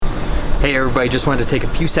Hey everybody, just wanted to take a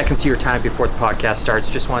few seconds of your time before the podcast starts.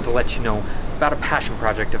 Just wanted to let you know about a passion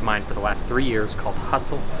project of mine for the last 3 years called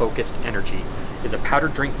Hustle Focused Energy. It's a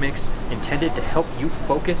powdered drink mix intended to help you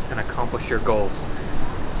focus and accomplish your goals.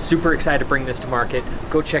 Super excited to bring this to market.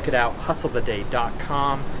 Go check it out,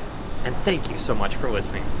 hustletheday.com, and thank you so much for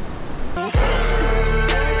listening.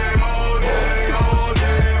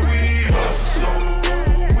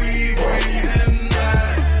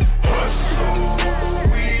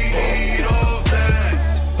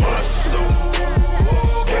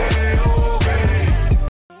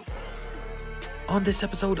 On this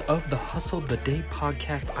episode of the Hustle the Day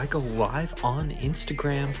podcast, I go live on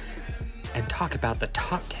Instagram and talk about the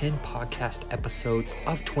top 10 podcast episodes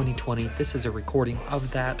of 2020. This is a recording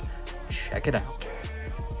of that. Check it out.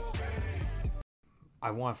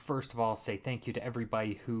 I want to first of all say thank you to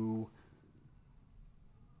everybody who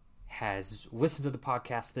has listened to the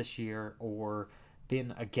podcast this year or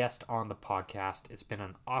been a guest on the podcast. It's been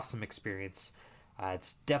an awesome experience.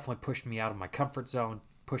 It's definitely pushed me out of my comfort zone,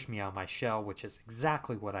 pushed me out of my shell, which is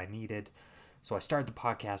exactly what I needed. So I started the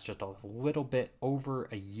podcast just a little bit over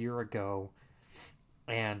a year ago,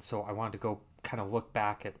 and so I wanted to go kind of look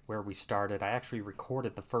back at where we started. I actually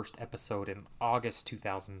recorded the first episode in August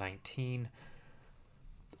 2019.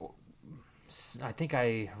 I think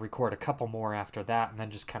I recorded a couple more after that and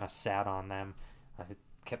then just kind of sat on them. I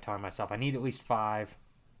kept telling myself I need at least five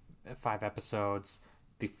episodes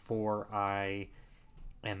before I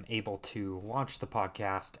am able to launch the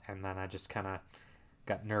podcast, and then I just kind of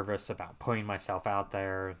got nervous about putting myself out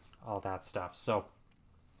there, all that stuff. So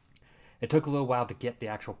it took a little while to get the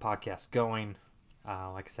actual podcast going.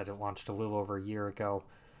 Like I said, it launched a little over a year ago,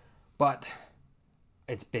 but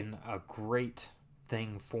it's been a great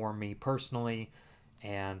thing for me personally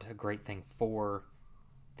and a great thing for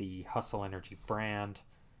the Hustle Energy brand.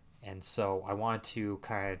 And so I wanted to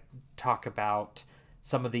kind of talk about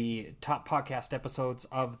some of the top podcast episodes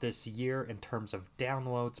of this year in terms of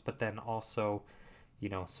downloads, but then also,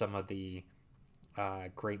 some of the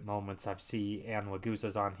great moments. I see Ann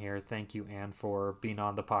Laguza's on here. Thank you, Ann, for being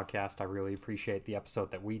on the podcast. I really appreciate the episode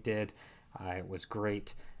that we did. It was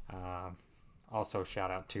great. Also, shout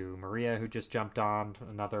out to Maria, who just jumped on,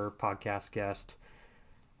 another podcast guest.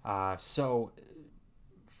 So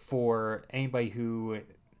for anybody who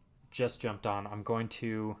just jumped on, I'm going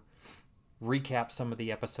to recap some of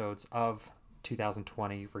the episodes of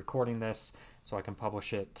 2020, recording this so I can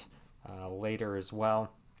publish it later as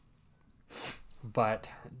well. But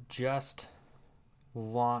just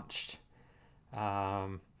launched,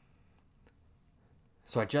 so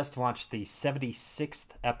I just launched the 76th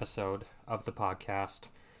episode of the podcast,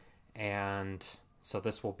 and so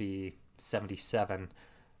this will be 77,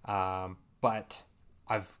 but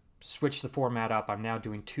I've switched the format up. I'm now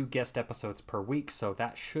doing 2 guest episodes per week, so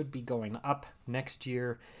that should be going up next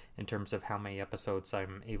year in terms of how many episodes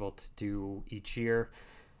I'm able to do each year,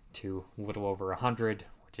 to a little over 100,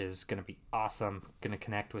 which is going to be awesome. Going to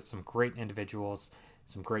connect with some great individuals,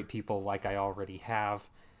 some great people like I already have.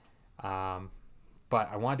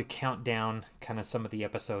 But I wanted to count down kind of some of the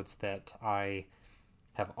episodes that I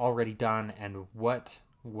have already done and what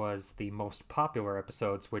was the most popular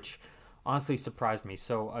episodes, which honestly surprised me.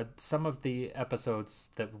 So some of the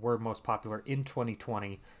episodes that were most popular in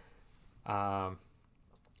 2020,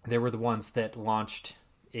 they were the ones that launched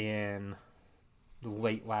in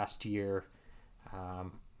late last year.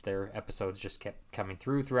 Their episodes just kept coming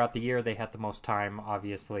through throughout the year. They had the most time,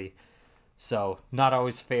 obviously. So not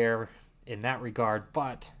always fair in that regard,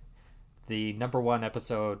 but the number one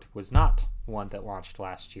episode was not one that launched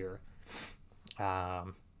last year.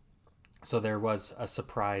 So there was a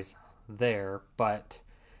surprise there, but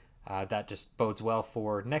that just bodes well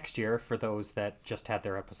for next year. For those that just had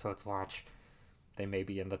their episodes launch, they may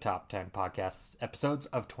be in the top 10 podcast episodes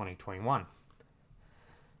of 2021.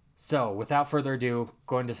 So without further ado,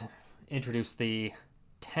 going to introduce the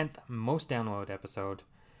 10th most downloaded episode,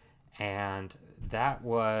 and that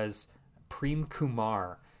was Prem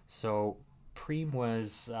Kumar. So Prem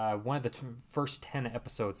was one of the first 10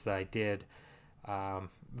 episodes that I did.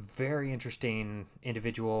 Very interesting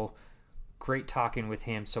individual. Great talking with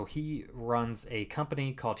him. So he runs a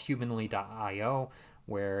company called Humanly.io,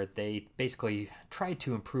 where they basically try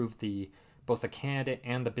to improve both the candidate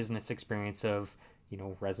and the business experience of,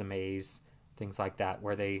 resumes, things like that,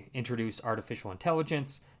 where they introduce artificial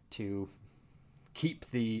intelligence to keep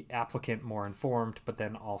the applicant more informed, but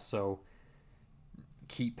then also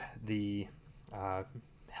keep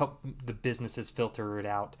help the businesses filter it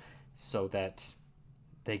out so that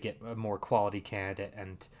they get a more quality candidate,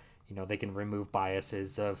 and they can remove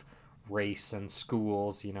biases of race and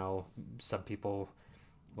schools. Some people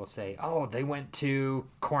will say, "Oh, they went to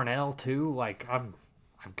Cornell too. Like I've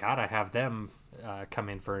got to have them come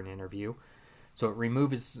in for an interview." So it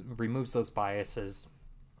removes those biases,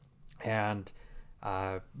 and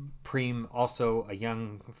Preem also a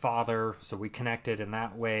young father, so we connected in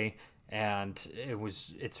that way, and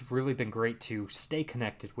it's really been great to stay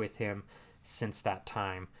connected with him since that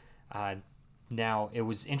time. Now it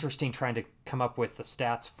was interesting trying to come up with the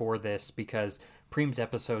stats for this because Preem's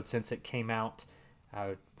episode, since it came out,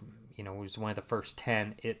 it was one of the first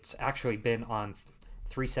 10. It's actually been on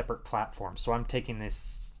 3 separate platforms. So I'm taking the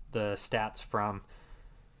stats from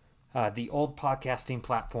the old podcasting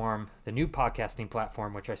platform, the new podcasting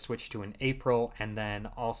platform, which I switched to in April, and then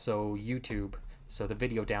also YouTube. So the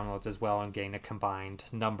video downloads as well, and getting a combined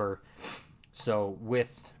number. So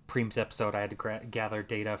with Preem's episode, I had to gather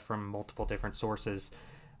data from multiple different sources,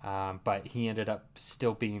 but he ended up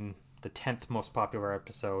still being the 10th most popular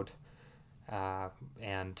episode,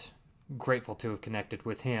 and grateful to have connected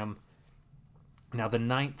with him. Now, the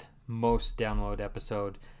 9th most download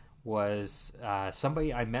episode was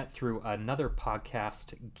somebody I met through another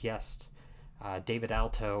podcast guest. David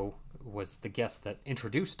Alto was the guest that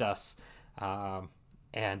introduced us,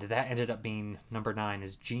 and that ended up being number 9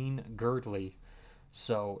 is Gene Girdley.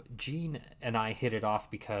 So Gene and I hit it off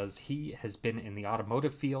because he has been in the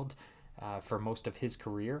automotive field for most of his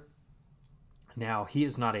career. Now, he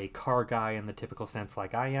is not a car guy in the typical sense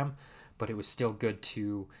like I am, but it was still good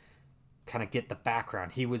to kind of get the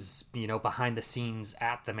background. He was, behind the scenes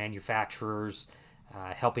at the manufacturers,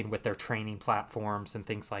 helping with their training platforms and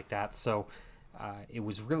things like that. So it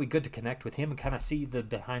was really good to connect with him and kind of see the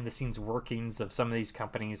behind the scenes workings of some of these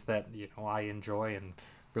companies that, I enjoy and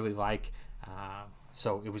really like.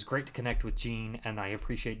 So it was great to connect with Gene, and I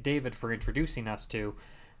appreciate David for introducing us to,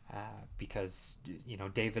 because,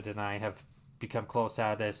 David and I have become close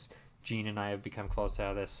out of this. Gene and I have become close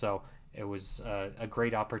out of this. So it was a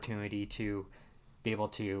great opportunity to be able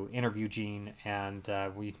to interview Gene, and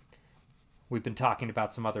we've been talking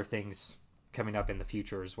about some other things coming up in the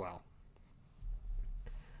future as well.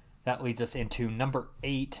 That leads us into number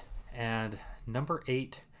 8, and number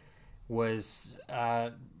 8 was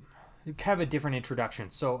kind of a different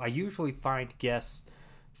introduction. So I usually find guests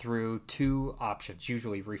through 2 options,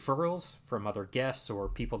 usually referrals from other guests or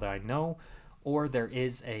people that I know, or there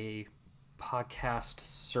is a podcast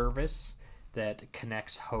service that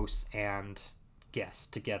connects hosts and guests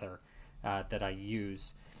together that I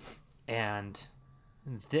use. And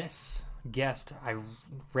this guest I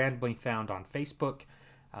randomly found on Facebook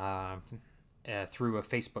through a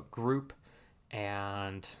Facebook group,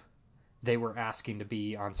 and they were asking to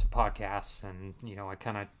be on some podcasts, and I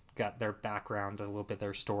kind of got their background, a little bit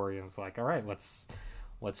their story, and was like, all right, let's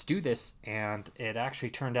do this. And it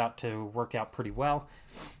actually turned out to work out pretty well,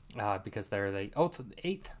 because they're the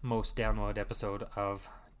 8th most downloaded episode of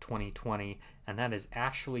 2020, and that is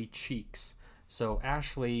Ashley Cheeks. So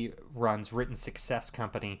Ashley runs Written Success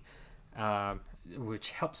Company,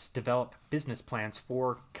 which helps develop business plans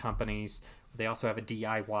for companies. They also have a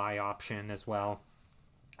DIY option as well,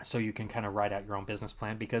 so you can kind of write out your own business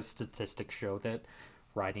plan, because statistics show that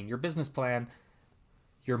writing your business plan,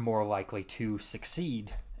 you're more likely to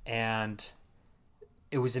succeed. And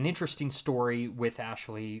it was an interesting story with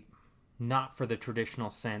Ashley, not for the traditional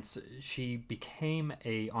sense. She became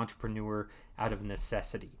an entrepreneur out of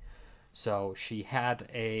necessity. So she had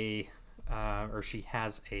she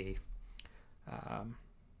has a,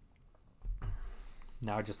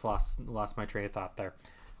 now I just lost my train of thought there.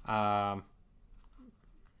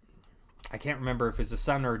 I can't remember if it's a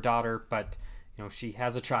son or a daughter, but she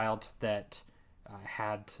has a child that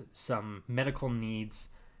had some medical needs,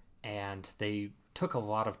 and they took a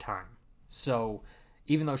lot of time. So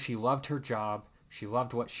even though she loved her job, she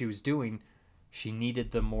loved what she was doing, she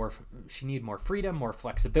needed more freedom, more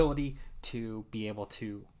flexibility to be able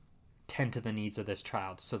to tend to the needs of this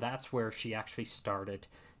child. So that's where she actually started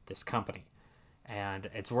this company, and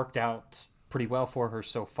it's worked out pretty well for her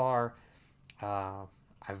so far.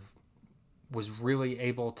 I've was really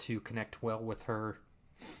able to connect well with her,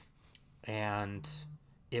 and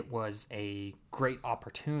it was a great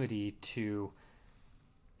opportunity to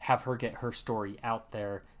have her get her story out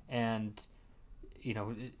there and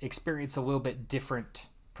experience a little bit different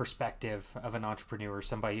perspective of an entrepreneur,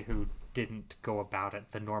 somebody who didn't go about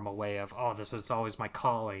it the normal way of, oh, this is always my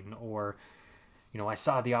calling, or I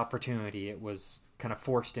saw the opportunity. It was kind of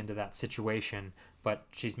forced into that situation, but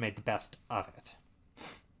she's made the best of it.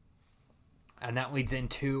 And that leads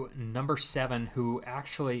into number 7, who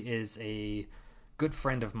actually is a good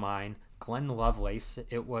friend of mine, Glenn Lovelace.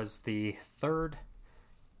 It was the 3rd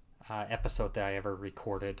episode that I ever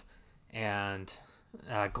recorded, and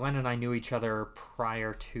Glenn and I knew each other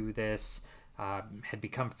prior to this, had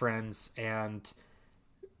become friends, and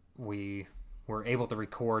we were able to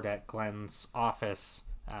record at Glenn's office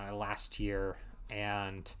last year,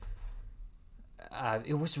 and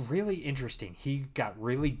it was really interesting. He got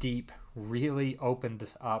really deep, really opened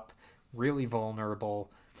up, really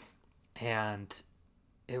vulnerable, and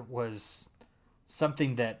it was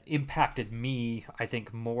something that impacted me, I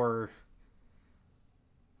think, more,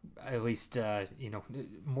 at least,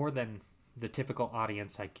 more than the typical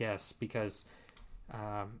audience, I guess, because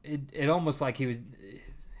it almost like he was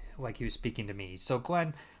speaking to me. So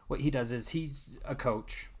Glenn, what he does is he's a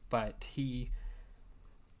coach, but he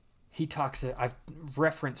talks. I've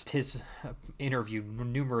referenced his interview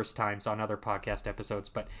numerous times on other podcast episodes,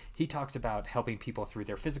 but he talks about helping people through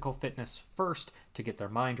their physical fitness first to get their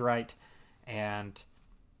mind right. And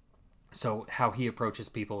so how he approaches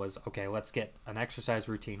people is, okay, let's get an exercise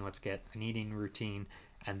routine, let's get an eating routine,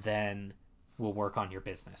 and then we'll work on your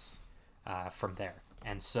business from there.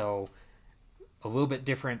 And so a little bit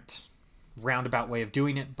different roundabout way of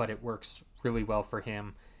doing it, but it works really well for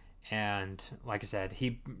him. And like I said,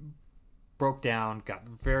 he broke down, got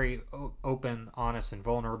very open, honest, and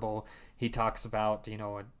vulnerable. He talks about,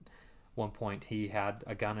 at one point he had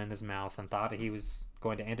a gun in his mouth and thought he was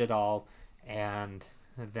going to end it all, and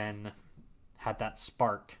then had that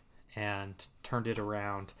spark and turned it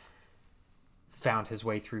around, found his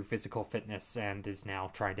way through physical fitness, and is now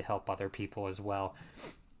trying to help other people as well.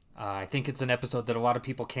 I think it's an episode that a lot of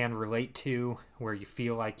people can relate to, where you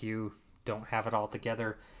feel like you don't have it all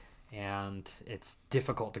together, and it's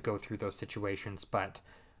difficult to go through those situations, but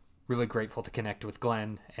really grateful to connect with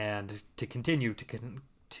Glenn and to continue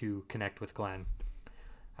to connect with Glenn.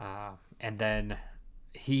 And then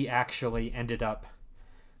he actually ended up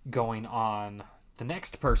going on the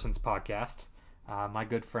next person's podcast, my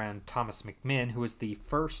good friend Thomas McMinn, who was the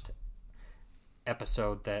first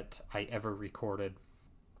episode that I ever recorded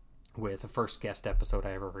with, the first guest episode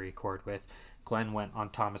I ever recorded with. Glenn went on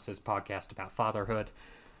Thomas's podcast about fatherhood,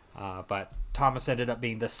 but Thomas ended up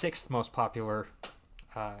being the sixth most popular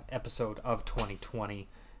episode of 2020.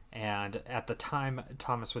 And at the time,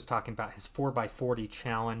 Thomas was talking about his 4x40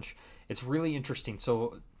 challenge. It's really interesting.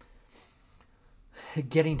 So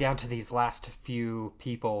getting down to these last few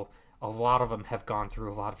people, a lot of them have gone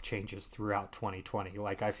through a lot of changes throughout 2020.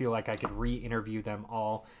 Like, I feel like I could re-interview them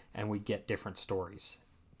all and we'd get different stories.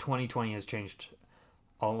 2020 has changed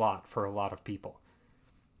a lot for a lot of people.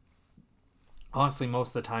 Honestly, most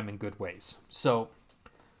of the time in good ways. So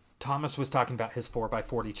Thomas was talking about his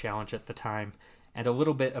 4x40 challenge at the time, and a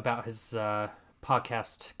little bit about his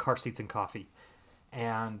podcast, Car Seats and Coffee.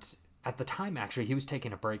 And at the time, actually, he was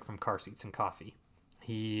taking a break from Car Seats and Coffee.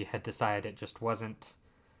 He had decided it just wasn't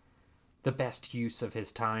the best use of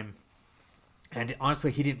his time. And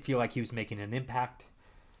honestly, he didn't feel like he was making an impact.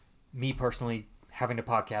 Me personally, having a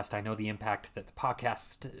podcast, I know the impact that the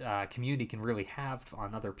podcast community can really have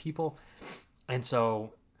on other people. And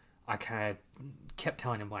so I kind of kept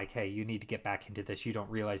telling him, like, hey, you need to get back into this. You don't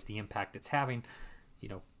realize the impact it's having.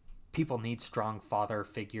 People need strong father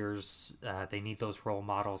figures. They need those role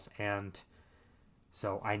models. And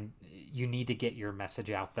so you need to get your message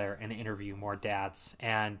out there and interview more dads.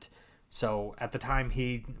 And so at the time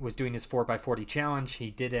he was doing his 4x40 challenge,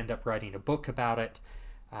 he did end up writing a book about it.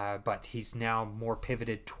 But he's now more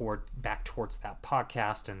pivoted back towards that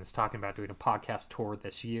podcast, and is talking about doing a podcast tour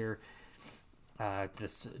this year,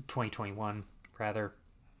 this 2021 rather.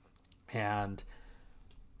 And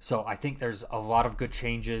so I think there's a lot of good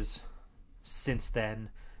changes since then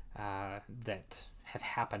that have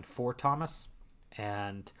happened for Thomas,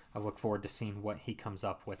 and I look forward to seeing what he comes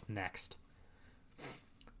up with next.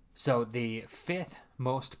 So the fifth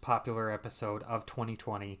most popular episode of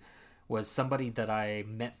 2020 was somebody that I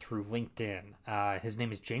met through LinkedIn. His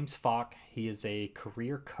name is James Falk. He is a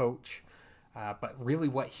career coach, but really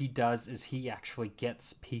what he does is he actually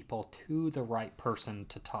gets people to the right person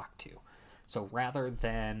to talk to. So rather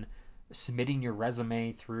than submitting your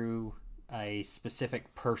resume through a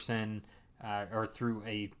specific person or through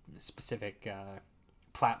a specific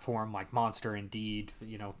platform like Monster, Indeed,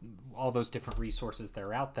 all those different resources that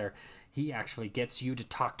are out there, he actually gets you to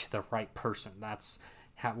talk to the right person. That's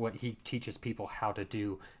what he teaches people how to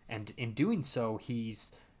do. And in doing so,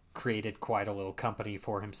 he's created quite a little company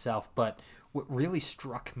for himself. But what really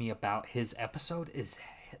struck me about his episode is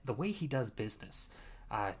the way he does business.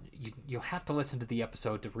 You'll have to listen to the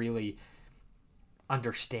episode to really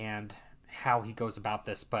understand how he goes about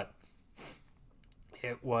this, but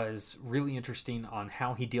it was really interesting on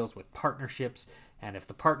how he deals with partnerships, and if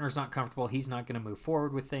the partner's not comfortable, he's not going to move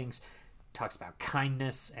forward with things. Talks about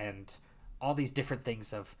kindness and all these different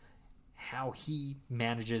things of how he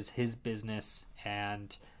manages his business,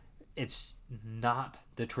 and it's not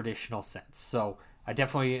the traditional sense. So I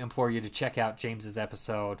definitely implore you to check out James's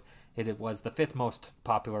episode. It was the 5th most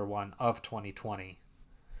popular one of 2020.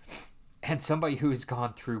 And somebody who's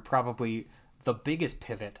gone through probably the biggest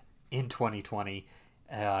pivot in 2020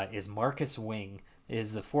 is Marcus Wing. It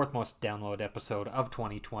is the 4th most downloaded episode of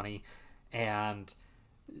 2020. And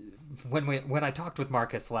when I talked with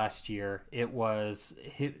Marcus last year, it was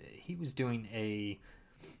he was doing a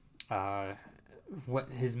what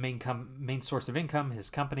his main source of income, his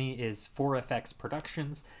company is 4FX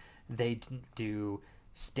Productions. They do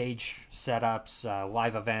stage setups,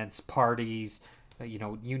 live events, parties,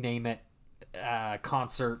 you name it,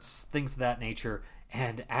 concerts, things of that nature.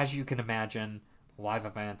 And as you can imagine, live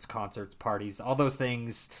events, concerts, parties, all those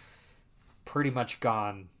things pretty much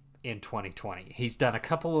gone in 2020. He's done a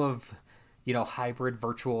couple of, hybrid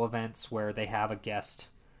virtual events where they have a guest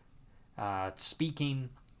speaking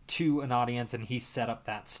to an audience, and he set up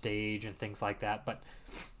that stage and things like that. But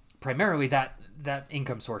primarily that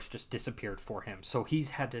income source just disappeared for him. So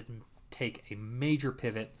he's had to take a major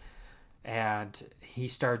pivot, and he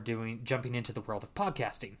started jumping into the world of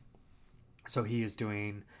podcasting. So he is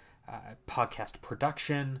doing podcast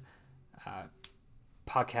production,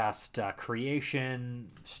 podcast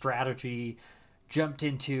creation, strategy,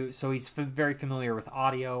 so he's very familiar with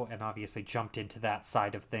audio, and obviously jumped into that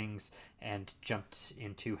side of things and jumped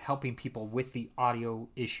into helping people with the audio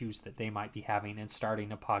issues that they might be having and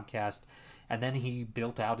starting a podcast. And then he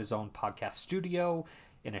built out his own podcast studio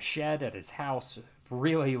in a shed at his house,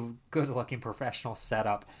 really good looking professional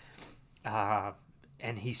setup.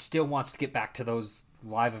 And he still wants to get back to those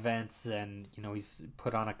live events, and he's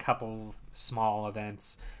put on a couple small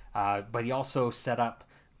events, but he also set up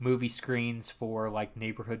movie screens for like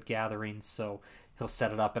neighborhood gatherings. So he'll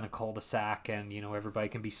set it up in a cul-de-sac, and everybody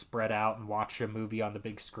can be spread out and watch a movie on the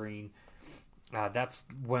big screen. That's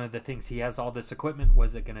one of the things he has all this equipment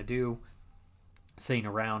was it going to do sitting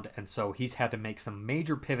around, and so he's had to make some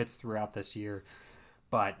major pivots throughout this year.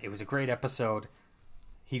 But it was a great episode.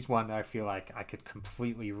 He's one I feel like I could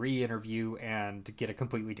completely re-interview and get a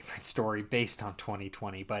completely different story based on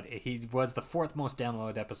 2020. But he was the 4th most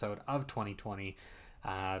downloaded episode of 2020,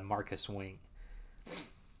 Marcus Wing.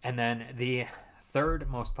 And then the 3rd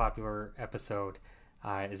most popular episode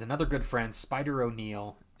is another good friend, Spider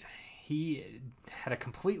O'Neill. He had a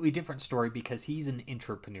completely different story because he's an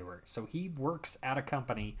entrepreneur. So he works at a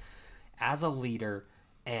company as a leader,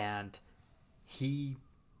 and he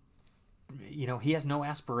has no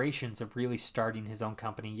aspirations of really starting his own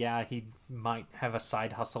company. Yeah, he might have a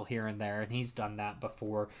side hustle here and there, and he's done that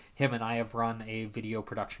before. Him and I have run a video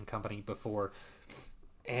production company before.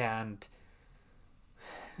 And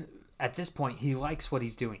at this point, he likes what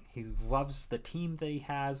he's doing. He loves the team that he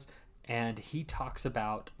has, and he talks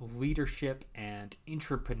about leadership and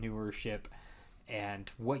entrepreneurship and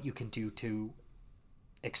what you can do to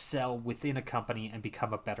excel within a company and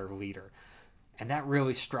become a better leader. And that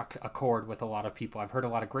really struck a chord with a lot of people. I've heard a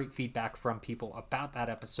lot of great feedback from people about that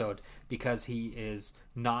episode because he is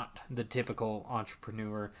not the typical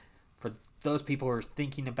entrepreneur. For those people who are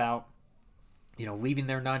thinking about, leaving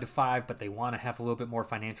their 9-to-5, but they want to have a little bit more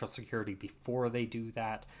financial security before they do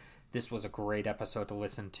that, this was a great episode to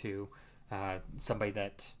listen to. Somebody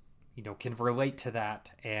that, can relate to that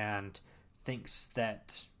and thinks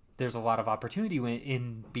that there's a lot of opportunity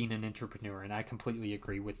in being an entrepreneur. And I completely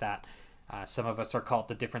agree with that. Some of us are called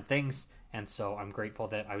to different things, and so I'm grateful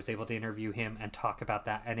that I was able to interview him and talk about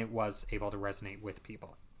that, and it was able to resonate with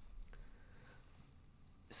people.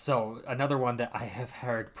 So another one that I have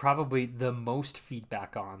heard probably the most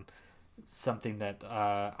feedback on, something that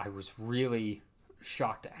I was really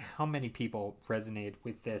shocked at how many people resonated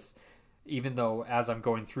with this, even though as I'm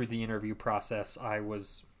going through the interview process, I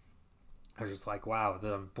was just like, wow,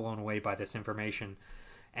 I'm blown away by this information.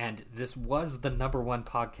 And this was the number one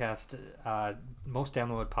podcast, most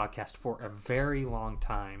downloaded podcast for a very long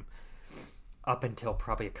time, up until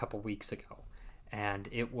probably a couple weeks ago. And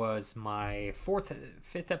it was my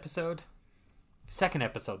second episode.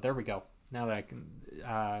 There we go. Now that I can,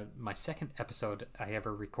 my second episode I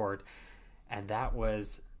ever record. And that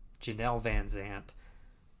was Janelle Van Zant.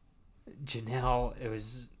 Janelle, it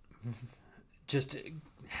was just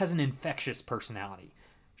has an infectious personality.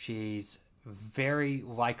 She's very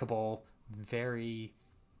likable, very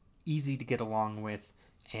easy to get along with,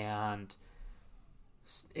 and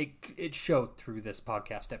it showed through this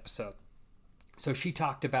podcast episode. So she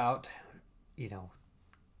talked about,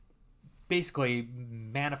 basically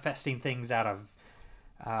manifesting things out of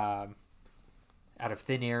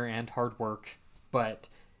thin air and hard work, but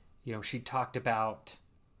She talked about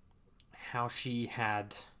how she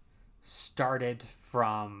had started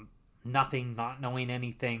from nothing, not knowing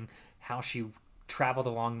anything, how she traveled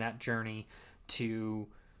along that journey to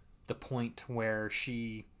the point where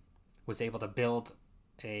she was able to build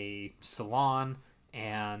a salon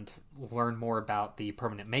and learn more about the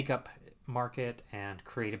permanent makeup market and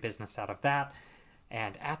create a business out of that.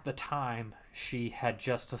 And at the time, she had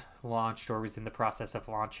just launched, or was in the process of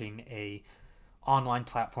launching, a online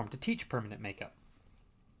platform to teach permanent makeup.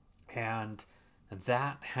 And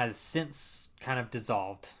that has since kind of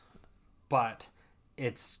dissolved, but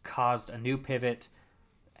it's caused a new pivot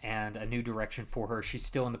and a new direction for her. She's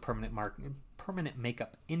still in the permanent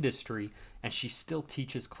makeup industry, and she still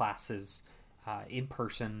teaches classes in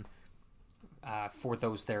person for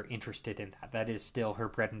those that are interested in that. That is still her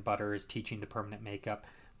bread and butter, is teaching the permanent makeup.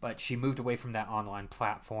 But she moved away from that online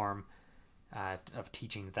platform of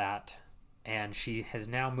teaching that, and she has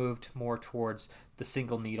now moved more towards the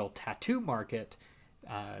single needle tattoo market,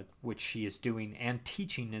 which she is doing and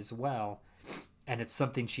teaching as well. And it's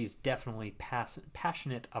something she's definitely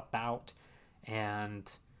passionate about.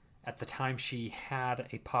 And at the time, she had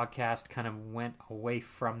a podcast, kind of went away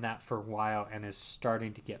from that for a while and is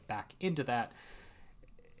starting to get back into that.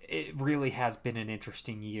 It really has been an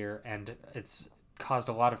interesting year, and it's caused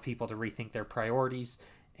a lot of people to rethink their priorities.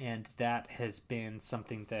 And that has been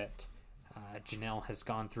something that Janelle has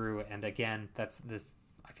gone through. And again, that's this.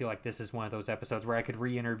 I feel like this is one of those episodes where I could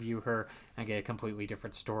re-interview her and get a completely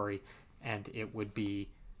different story, and it would be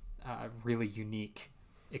a really unique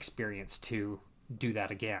experience to do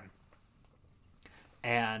that again.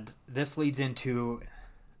 And this leads into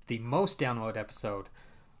the most download episode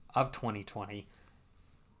of 2020.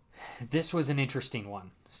 This was an interesting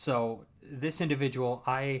one. So this individual,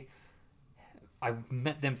 I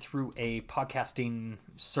met them through a podcasting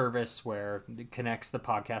service where it connects the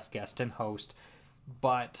podcast guest and host,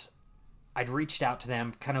 but I'd reached out to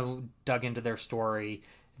them, kind of dug into their story.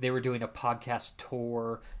 They were doing a podcast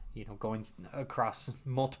tour, going across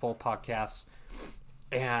multiple podcasts,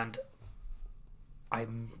 and I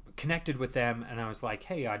connected with them, and I was like,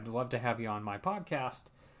 hey, I'd love to have you on my podcast.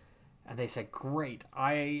 And they said, great,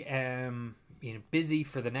 I am busy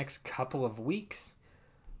for the next couple of weeks,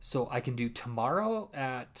 so I can do tomorrow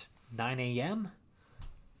at 9 a.m.,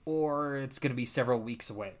 or it's going to be several weeks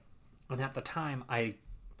away. And at the time, I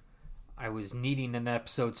was needing an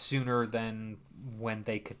episode sooner than when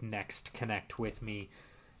they could next connect with me.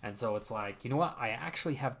 And so it's like, you know what? I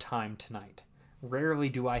actually have time tonight. Rarely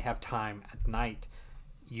do I have time at night.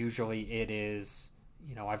 Usually it is,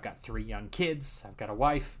 I've got 3 young kids. I've got a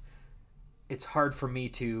wife. It's hard for me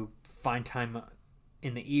to find time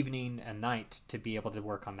in the evening and night to be able to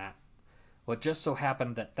work on that. Well, it just so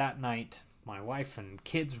happened that night, my wife and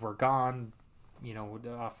kids were gone,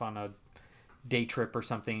 off on a day trip or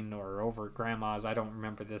something, or over at grandma's. I don't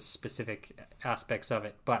remember the specific aspects of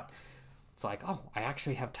it, but it's like, oh, I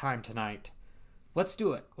actually have time tonight. Let's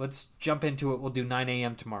do it. Let's jump into it. We'll do 9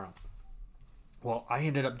 a.m. tomorrow. Well, I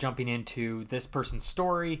ended up jumping into this person's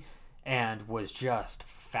story and was just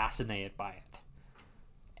fascinated by it.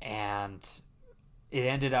 And it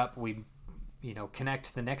ended up, we,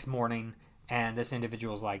 connect the next morning, and this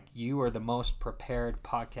individual's like, you are the most prepared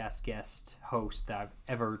podcast guest host that I've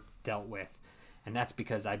ever dealt with. And that's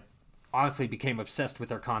because I honestly became obsessed with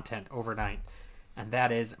their content overnight. And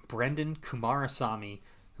that is Brendan Kumarasamy,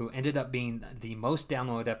 who ended up being the most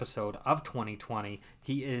downloaded episode of 2020.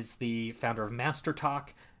 He is the founder of Master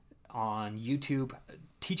Talk on YouTube,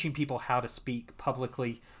 teaching people how to speak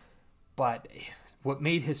publicly. But what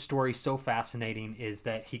made his story so fascinating is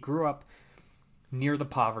that he grew up near the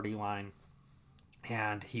poverty line,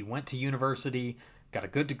 and he went to university, got a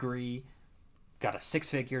good degree, got a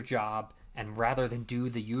 6-figure job, and rather than do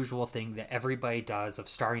the usual thing that everybody does of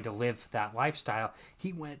starting to live that lifestyle,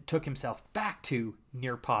 he took himself back to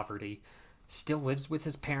near poverty, still lives with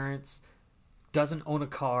his parents, doesn't own a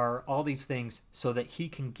car, all these things, so that he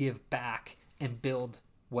can give back and build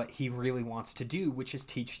what he really wants to do, which is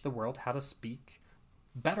teach the world how to speak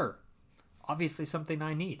better. Obviously something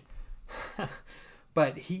I need.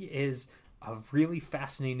 But he is a really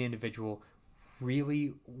fascinating individual,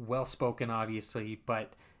 really well-spoken, obviously,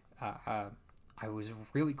 but I was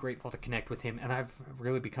really grateful to connect with him, and I've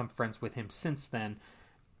really become friends with him since then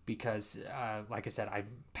because, like I said, I'm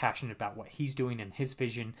passionate about what he's doing and his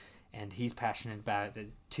vision, and he's passionate about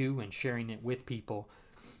it too and sharing it with people.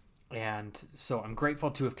 And so I'm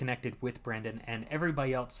grateful to have connected with Brendan and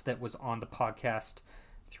everybody else that was on the podcast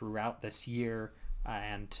throughout this year.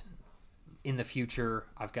 And in the future,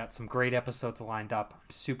 I've got some great episodes lined up I'm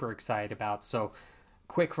super excited about. So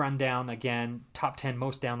quick rundown again: top 10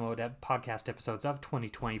 most downloaded podcast episodes of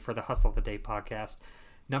 2020 for the Hustle of the Day podcast.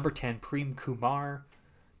 Number 10, Prem Kumar.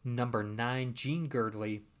 Number 9, Gene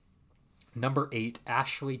Girdley. Number 8,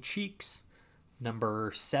 Ashley Cheeks.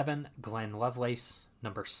 Number 7, Glenn Lovelace.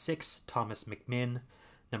 Number 6, Thomas McMinn.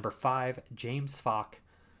 Number 5, James Falk.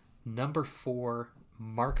 Number 4,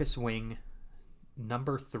 Marcus Wing.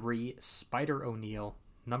 Number 3, Spider O'Neill.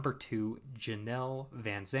 Number 2, Janelle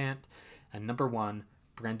Van Zant. And number 1,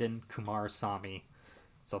 Brendan Kumarasamy.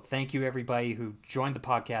 So thank you, everybody who joined the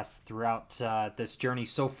podcast throughout this journey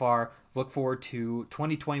so far. Look forward to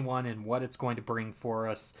 2021 and what it's going to bring for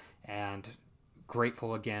us. And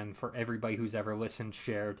grateful again for everybody who's ever listened,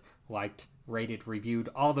 shared, liked, rated, reviewed,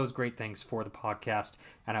 all those great things for the podcast.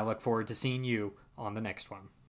 And I look forward to seeing you on the next one.